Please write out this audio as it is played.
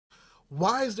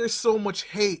Why is there so much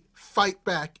hate, fight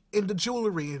back in the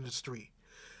jewelry industry?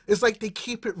 It's like they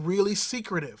keep it really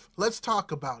secretive. Let's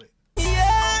talk about it.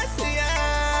 Yes,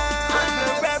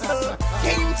 yes. Rebel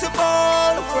came to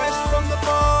ball, fresh from the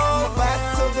ball,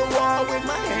 back to the wall with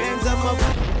my hands up.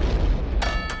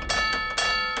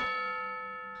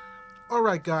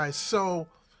 Alright guys, so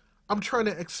I'm trying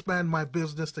to expand my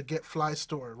business to Get Fly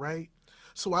store, right?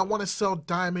 So I want to sell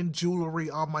diamond jewelry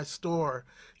on my store,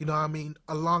 you know what I mean,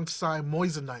 alongside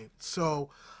Moissanite. So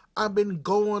I've been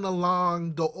going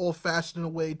along the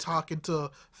old-fashioned way, talking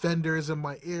to vendors in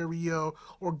my area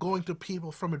or going to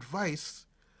people from advice,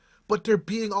 but they're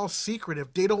being all secretive.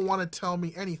 They don't want to tell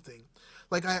me anything.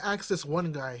 Like I asked this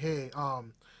one guy, hey,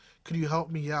 could you help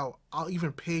me out? I'll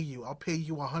even pay you. I'll pay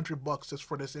you $100 just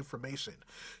for this information.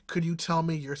 Could you tell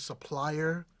me your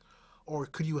supplier? Or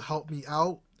could you help me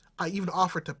out? I even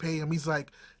offered to pay him. He's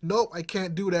like, nope, I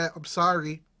can't do that. I'm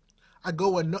sorry. I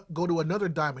go to another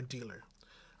diamond dealer.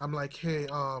 I'm like, hey,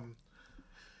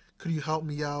 could you help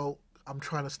me out? I'm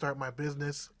trying to start my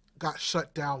business. Got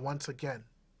shut down once again,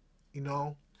 you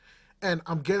know? And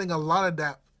I'm getting a lot of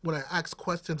that when I ask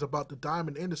questions about the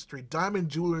diamond industry. Diamond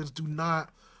jewelers do not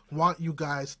want you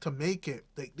guys to make it.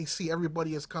 They see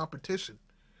everybody as competition.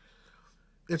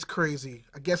 It's crazy.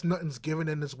 I guess nothing's given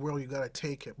in this world. You gotta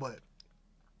take it. But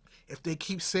if they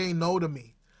keep saying no to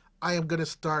me, I am gonna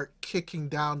start kicking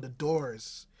down the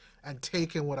doors and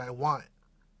taking what I want.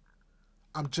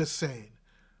 I'm just saying.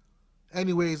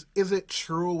 Anyways, is it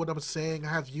true what I'm saying?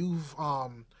 Have you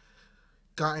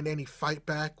gotten any fight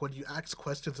back when you ask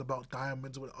questions about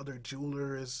diamonds with other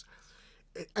jewelers?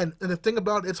 And the thing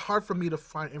about it, it's hard for me to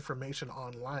find information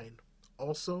online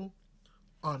also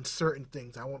on certain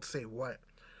things. I won't say what.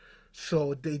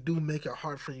 So they do make it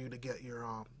hard for you to get your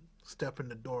step in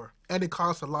the door. And it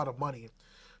costs a lot of money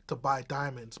to buy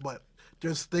diamonds, but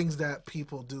there's things that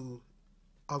people do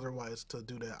otherwise to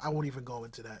do that. I won't even go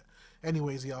into that.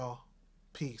 Anyways, y'all,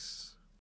 peace.